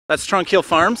That's Tranquil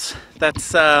Farms.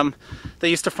 That's they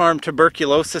used to farm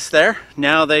tuberculosis there.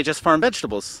 Now they just farm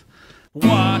vegetables.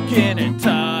 Walking and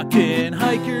talking,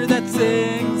 hiker that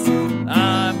sings.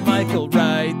 I'm Michael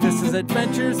Wright. This is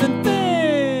Adventures and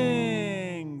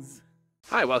Things.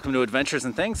 Hi, welcome to Adventures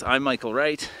and Things. I'm Michael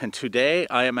Wright, and today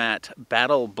I am at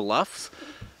BLUFF,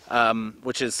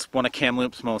 which is one of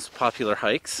Kamloops' most popular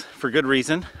hikes, for good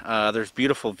reason. There's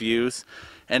beautiful views,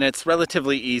 and it's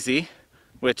relatively easy,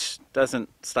 which doesn't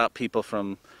stop people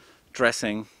from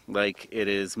dressing like it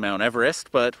is Mount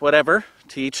Everest, but whatever,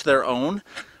 to each their own.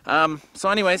 So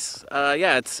anyways,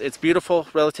 yeah, it's beautiful,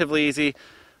 relatively easy,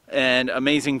 and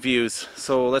amazing views.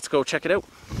 So let's go check it out.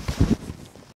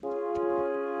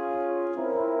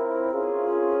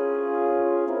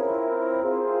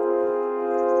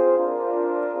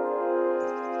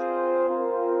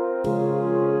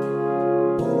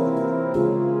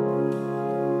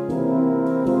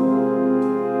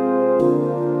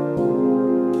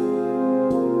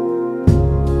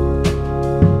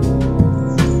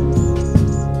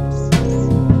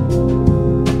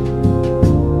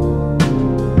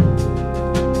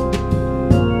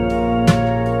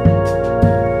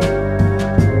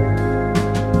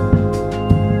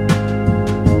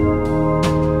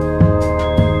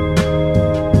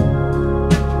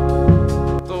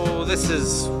 This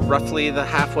is roughly the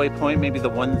halfway point, maybe the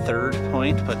 1/3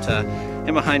 point, but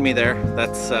in behind me there,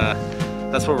 that's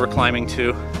where we're climbing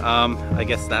to. I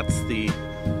guess that's the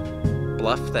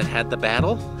bluff that had the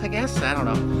battle, I guess? I don't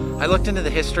know. I looked into the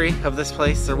history of this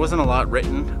place. There wasn't a lot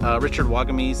written. Richard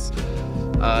Wagamese,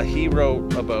 he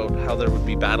wrote about how there would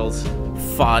be battles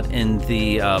fought in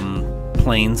the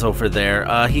plains over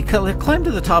there. He climbed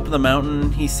to the top of the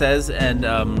mountain, he says, and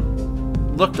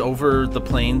looked over the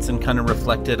plains and kind of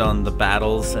reflected on the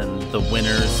battles and the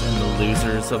winners and the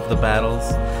losers of the battles.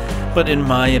 But in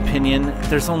my opinion,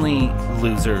 there's only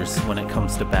losers when it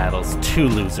comes to battles. Two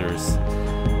losers.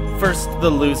 First, the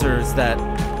losers that,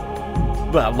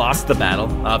 well, lost the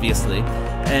battle, obviously.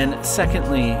 And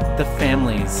secondly, the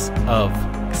families of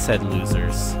said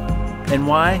losers. And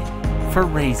why? For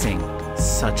raising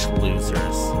such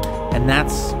losers. And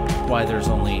that's why there's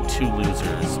only two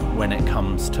losers when it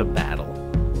comes to battle.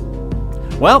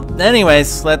 Well,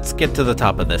 anyways, let's get to the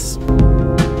top of this.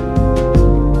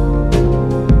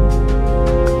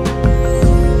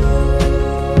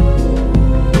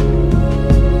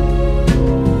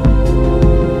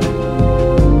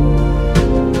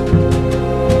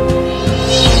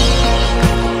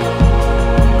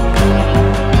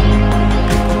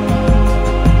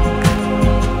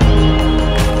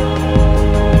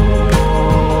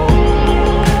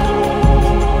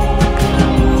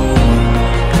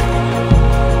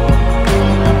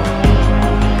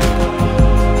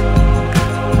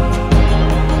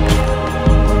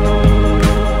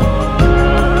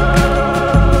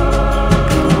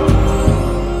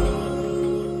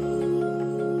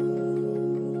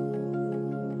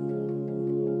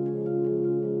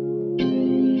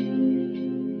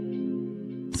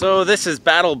 So this is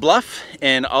BLUFF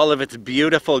in all of its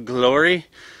beautiful glory.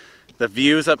 The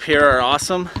views up here are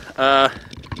awesome.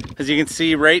 As you can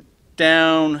see right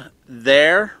down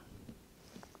there,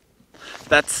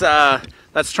 that's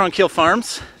Tranquil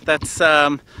Farms. That's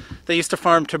they used to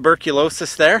farm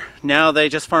tuberculosis there. Now they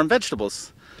just farm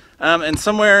vegetables. And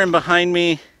somewhere in behind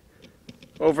me,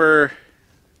 over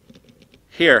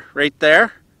here, right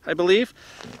there, I believe,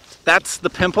 that's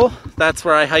the Pimple. That's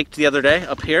where I hiked the other day,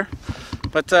 up here.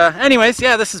 But anyways,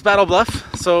 yeah, this is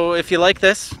BLUFF. So if you like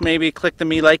this, maybe click the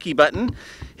me likey button.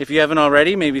 If you haven't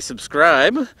already, maybe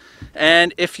subscribe.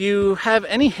 And if you have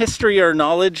any history or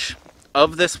knowledge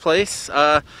of this place,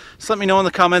 just let me know in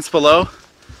the comments below.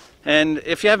 And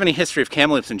if you have any history of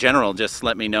Kamloops in general, just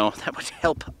let me know. That would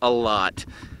help a lot.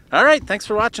 All right, thanks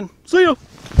for watching. See you.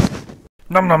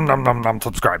 Nom nom nom nom nom,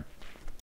 subscribe.